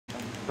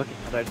fucking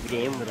started the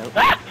game without.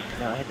 Ah!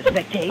 Now I had to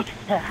spectate.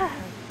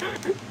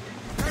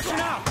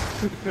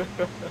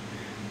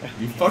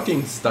 You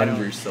fucking stunned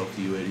yourself,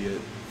 you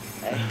idiot.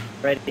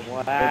 Ready? Wow.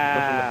 In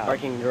the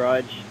parking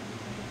garage.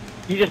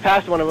 You just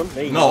passed one of them.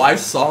 There you No, go. I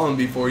saw him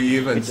before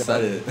you even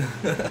said it.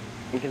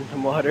 Drinking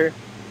some water.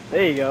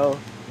 There you go.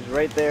 He's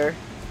right there.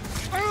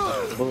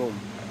 Boom.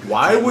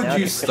 Why would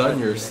you stun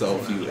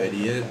yourself, you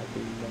idiot?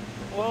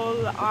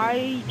 Well,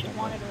 I just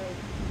wanted to...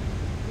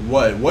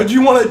 What? What'd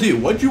you want to do?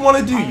 What'd you want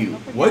to do, you?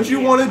 What'd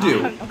you want to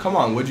do? Come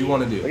on, what'd you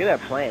want to do? Look at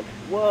that plant.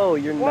 Whoa,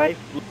 your knife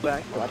blew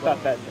back. I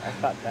thought that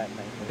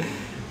nice.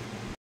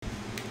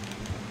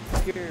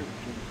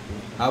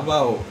 How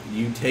about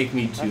you take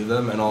me to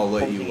them and I'll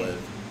let you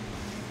live?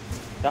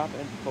 Stop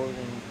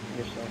imposing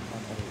yourself on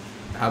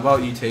others. How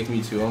about you take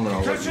me to them and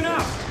I'll let you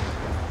live?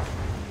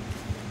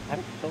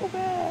 I'm so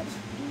bad.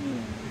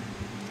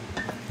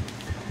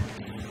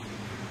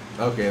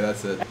 Okay,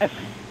 that's it.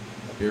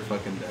 You're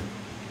fucking dead.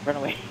 Run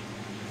away.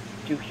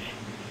 Jukes.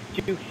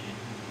 Jukes.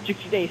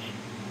 Jukes your days.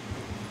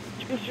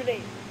 Jukes your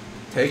days.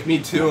 Take me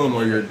to him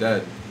or you're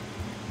dead.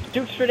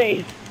 Jukes for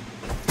days.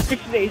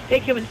 Jukes for days.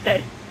 Take him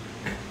instead.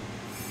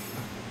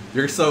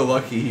 You're so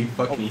lucky he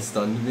fucking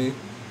stunned me.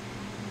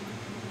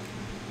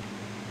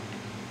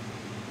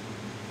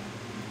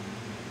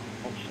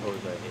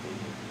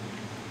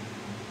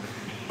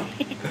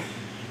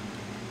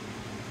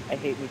 I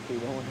hate me too,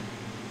 don't worry.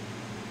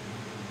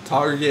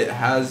 Target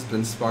has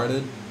been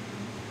spotted.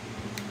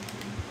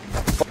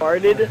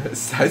 Spotted?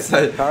 I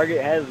said...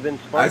 Target has been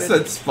spotted? I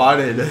said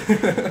spotted.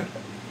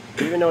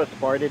 Do you even know what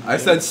spotted I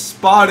said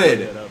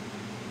spotted!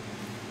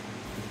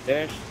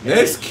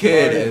 This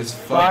kid spotted. is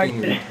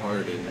fucking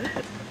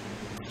retarded.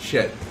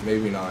 Shit,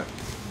 maybe not.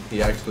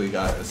 He actually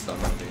got a stun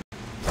on me.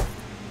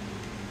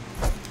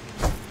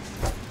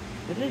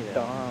 This is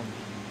dumb.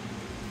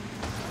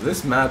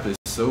 This map is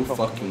so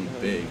fucking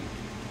big.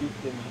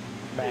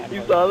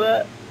 You saw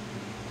that?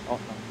 Oh,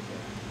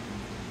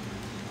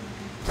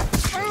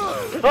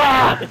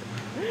 Ah!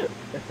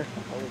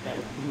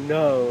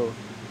 No.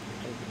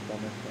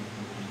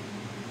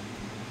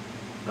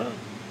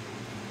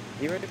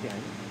 You right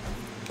behind me?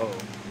 Oh,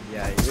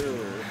 yeah,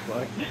 you're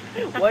fucked.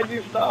 Why'd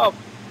you stop?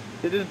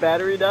 Did his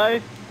battery die? I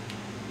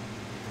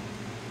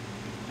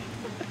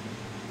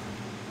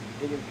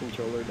think his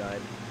controller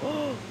died.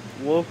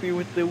 Wolfie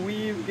with the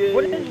weave game.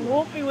 What is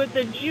Wolfie with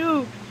the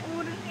juke?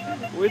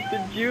 With the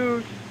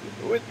juke.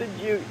 With the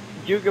juke.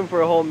 Juke him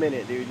for a whole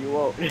minute, dude. You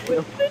won't. With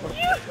the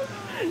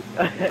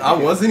juke. I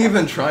wasn't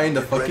even trying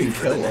to fucking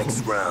kill him.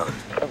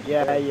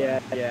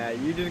 Yeah.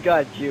 You just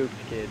got juked,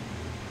 kid.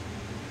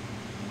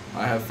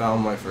 I have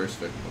found my first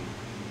victim.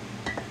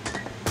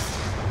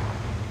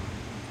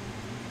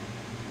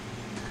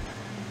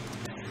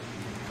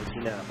 What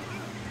you know?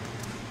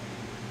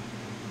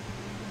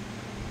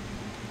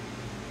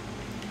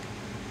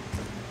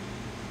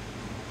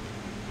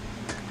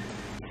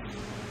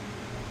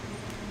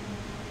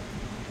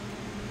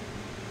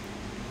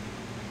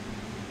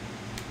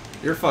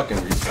 You're fucking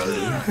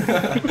retarded.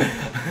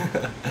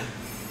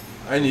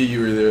 I knew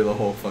you were there the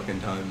whole fucking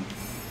time.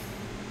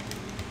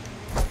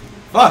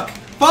 Fuck!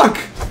 Fuck!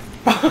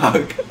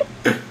 Fuck!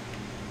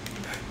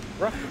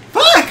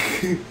 Fuck!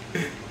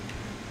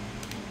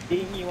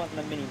 Seeing you on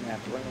the mini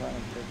map, run around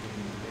in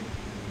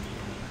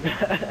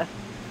circles.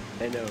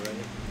 I know,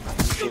 right?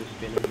 Still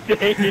spinning.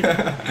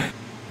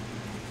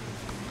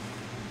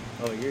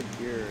 Oh, you're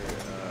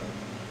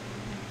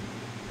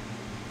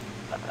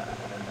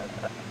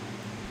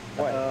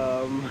What?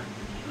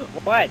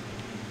 What?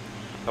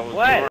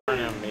 What?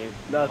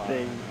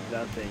 Nothing.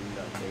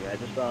 I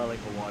just saw like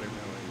a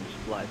watermelon just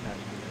fly past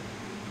me.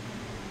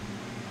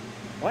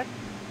 What?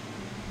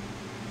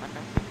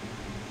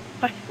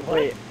 What?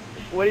 Wait,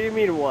 what do you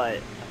mean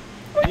what?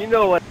 You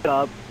know what's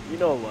up. You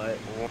know what.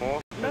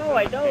 No,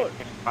 I don't.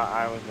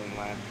 I was in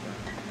last round.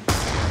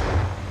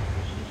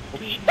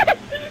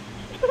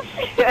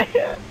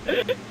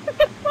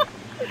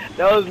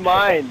 That was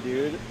mine,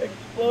 dude.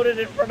 Exploded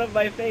in front of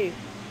my face.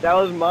 That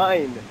was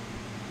mine.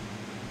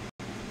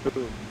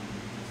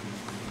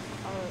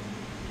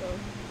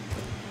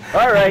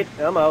 Alright,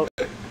 I'm out.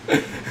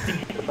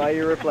 By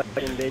your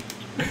reflection, bitch.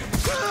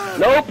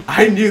 Nope!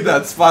 I knew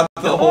that spot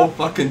the whole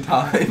fucking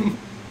time.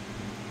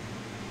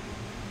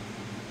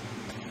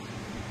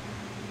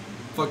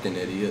 Fucking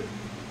idiot.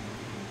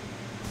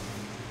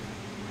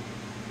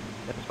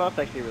 That spot's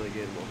actually really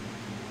good. We'll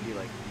be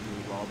like,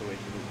 move all the way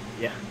to the...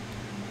 Yeah.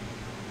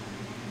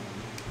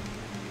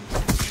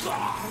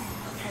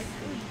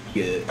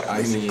 Yeah,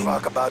 I mean...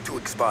 Clock about to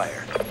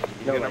expire.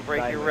 You're gonna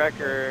break your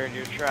record,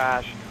 you're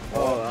trash.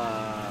 Oh,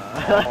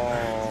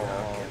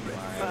 Oh my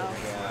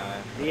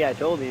god. Yeah, I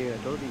told you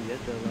that's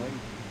so long.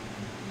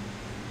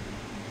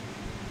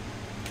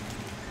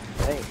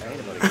 I ain't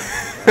about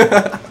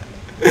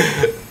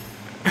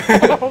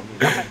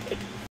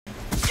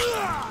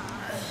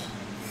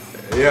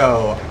to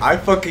Yo, I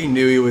fucking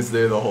knew he was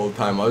there the whole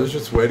time. I was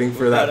just waiting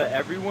for that. Out of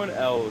everyone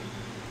else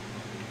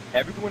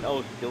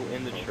still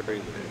in the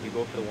trailer, you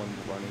go for the one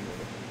running.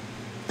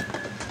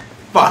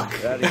 Fuck!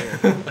 Get out of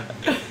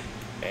here.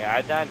 Hey,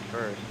 I died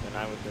first, and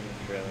I was in the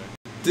trailer.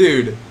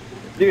 Dude.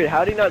 Dude,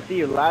 how did he not see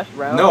you last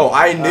round? No,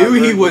 I knew he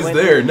Bird, you was went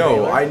to there. the No,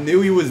 trailer? I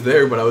knew he was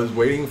there, but I was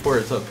waiting for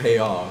it to pay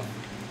off.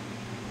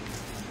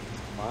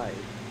 Why?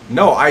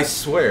 No, I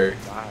swear.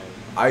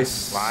 Lies and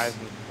slander.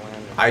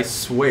 I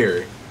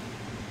swear.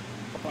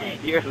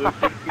 You're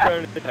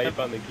trying to type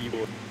on the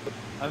keyboard.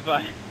 I'm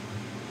fine.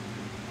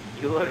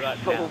 You look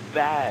so now.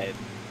 bad.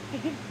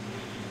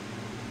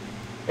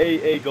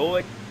 Hey, go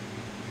like,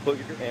 put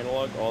your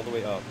analog all the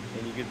way up,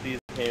 and you can see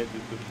his hands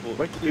just full.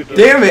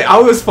 Damn it, I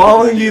was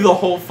following you the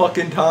whole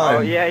fucking time.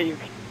 Oh yeah, you.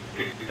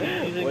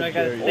 Using What like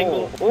dare a you.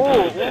 single.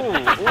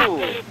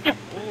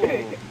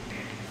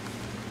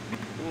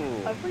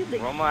 I played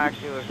like Roma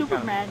actually looks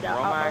Superman kinda, down.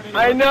 Roma actually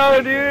I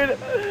know, dude.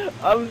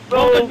 I'm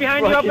so. Roma's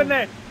behind you up fucking- in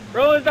there.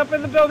 Roma's up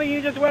in the building.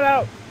 You just went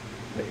out.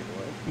 Wait,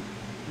 what?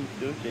 He's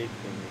still chasing me.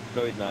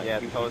 No, he's not. Yeah,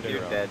 He told went you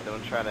you're around. dead.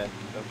 Don't try to.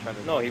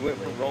 No, he went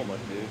for Roma,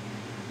 dude.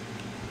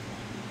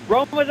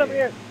 Roma's up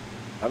here.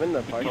 I'm in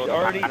the park. He's On.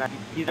 already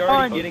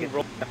getting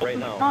Roma right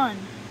now. On.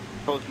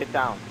 Told get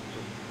down.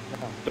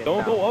 Just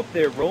Don't go up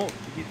there, Roma.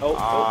 He's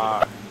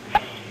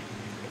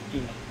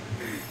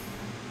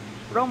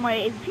Roma,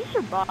 if he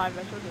survives, I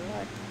swear to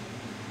God.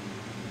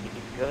 he's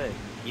good.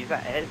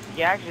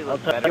 He actually I'll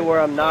looks tell better. you where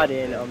I'm than not Toad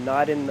in. did. I'm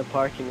not in the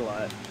parking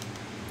lot.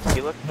 He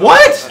looks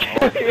What?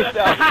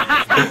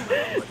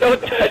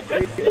 Don't touch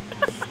me.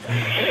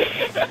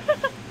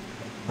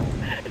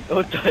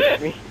 Don't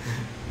touch me.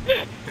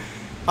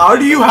 How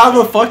do you have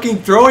a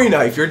fucking throwing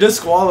knife? You're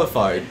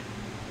disqualified.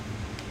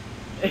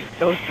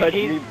 Don't touch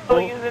He's me. still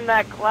Bull. using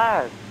that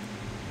class.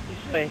 He's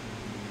fine.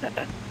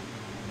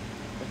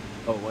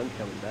 Oh, one's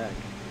coming back.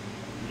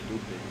 You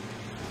stupid.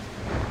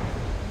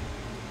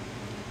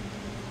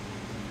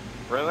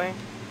 Really?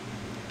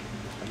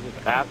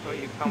 That's what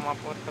you come up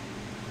with?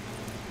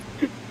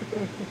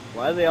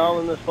 Why are they all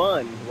in the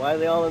spawn? Why are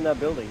they all in that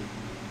building?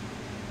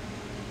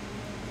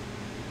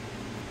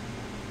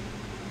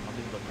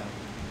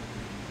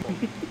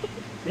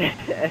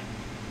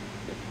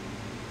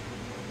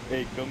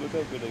 Hey, come look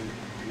up at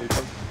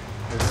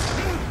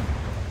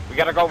We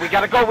gotta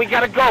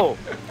go.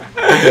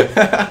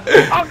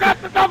 Oh god,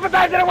 the dolphin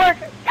dive didn't work.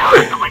 No.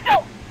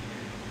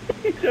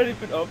 He's not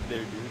even up there,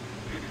 dude.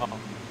 Oh.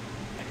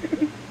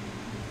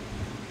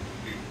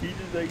 He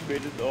just like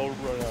made us all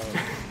run out.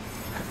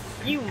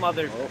 You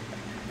mother.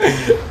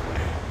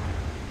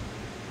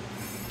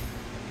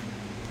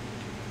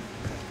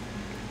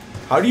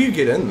 How do you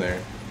get in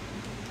there?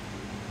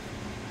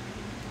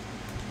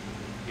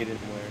 Get in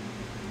where?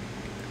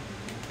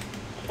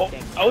 Oh,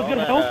 I was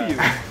gonna help you.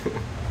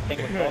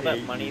 Think with all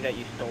that money that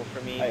you stole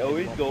from me, I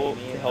always you go won't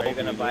pay me, to are help you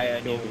gonna you, buy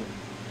a don't new kill me.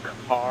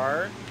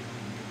 car?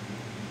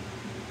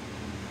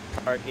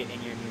 Park it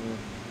in your new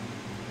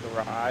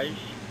garage?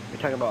 You're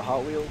talking about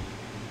Hot Wheels?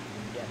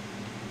 Yes.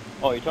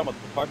 Oh, you're talking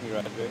about the parking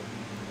garage, right?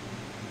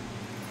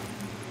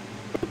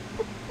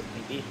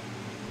 Maybe.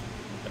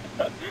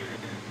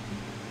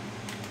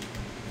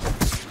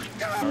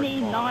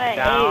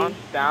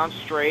 Down,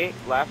 straight,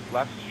 left,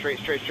 straight.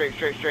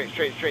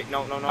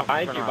 No.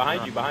 Behind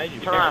you.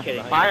 Turn around.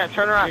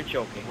 Turn around. You're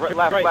joking.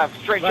 Left,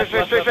 straight. Left.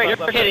 You're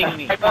kidding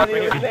me. Behind you.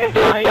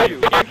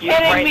 You're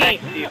kidding me.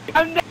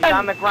 He's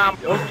on the ground.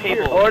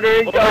 Tables.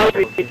 Ordering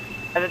coffee.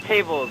 By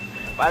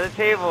the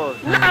tables.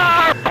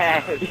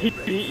 He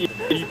beat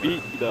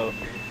you though.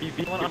 He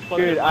beat you.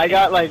 Dude, I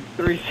got like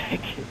 3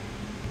 seconds.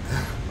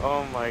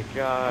 Oh my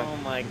god. Oh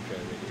my god.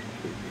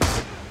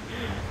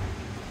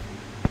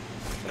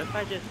 What if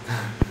I just...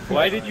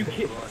 Why did you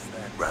kill? Lost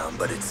that round,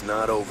 but it's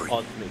not over yet.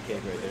 Ultimate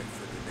cake right there.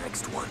 For the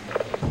next one.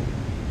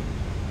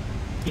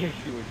 Yes,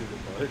 you went to the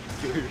bus.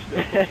 Kill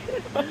yourself.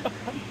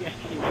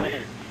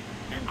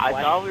 I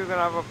thought we were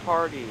gonna have a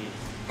party.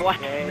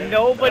 Okay?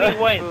 Nobody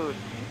went. Food.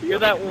 You're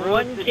that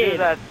one to kid. do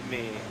that to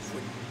me.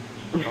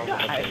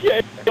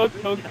 Yeah,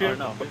 don't care.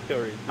 no.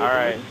 Sorry.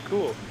 Alright.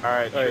 Cool.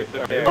 Alright, truth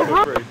or dare.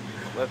 Go first.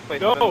 Let's play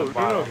No, spin the no.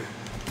 bottle.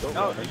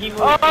 No, he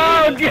moved.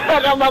 Oh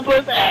god, I'm a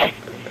pussy!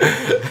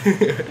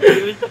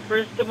 He was the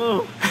first to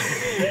move.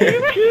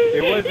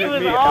 It wasn't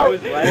me. I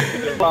was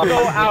laughing.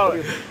 Go out.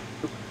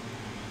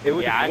 It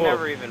was Yeah, I Wolf.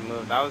 never even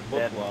moved. I was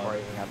dead Wolf. before I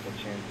even got the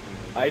chance to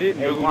move. I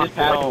didn't Hey, move. you just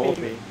passed No.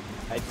 me.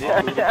 I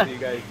did move so you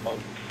guys. Oh,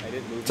 I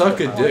didn't move. Suck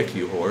a dick,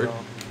 you whore. Get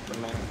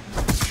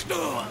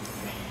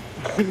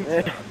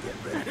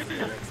ready for the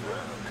next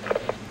round.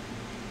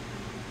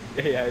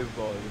 Hey, I was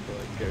balling. That's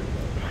all I cared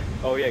about.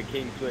 Oh yeah,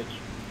 King Switch.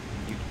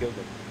 You killed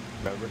him.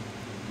 Remember?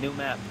 New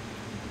map.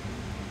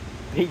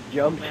 He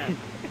jumped. Man.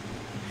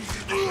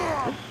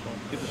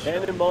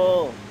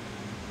 Cannonball.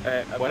 Why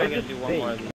I'm did gonna you do one think? more of these.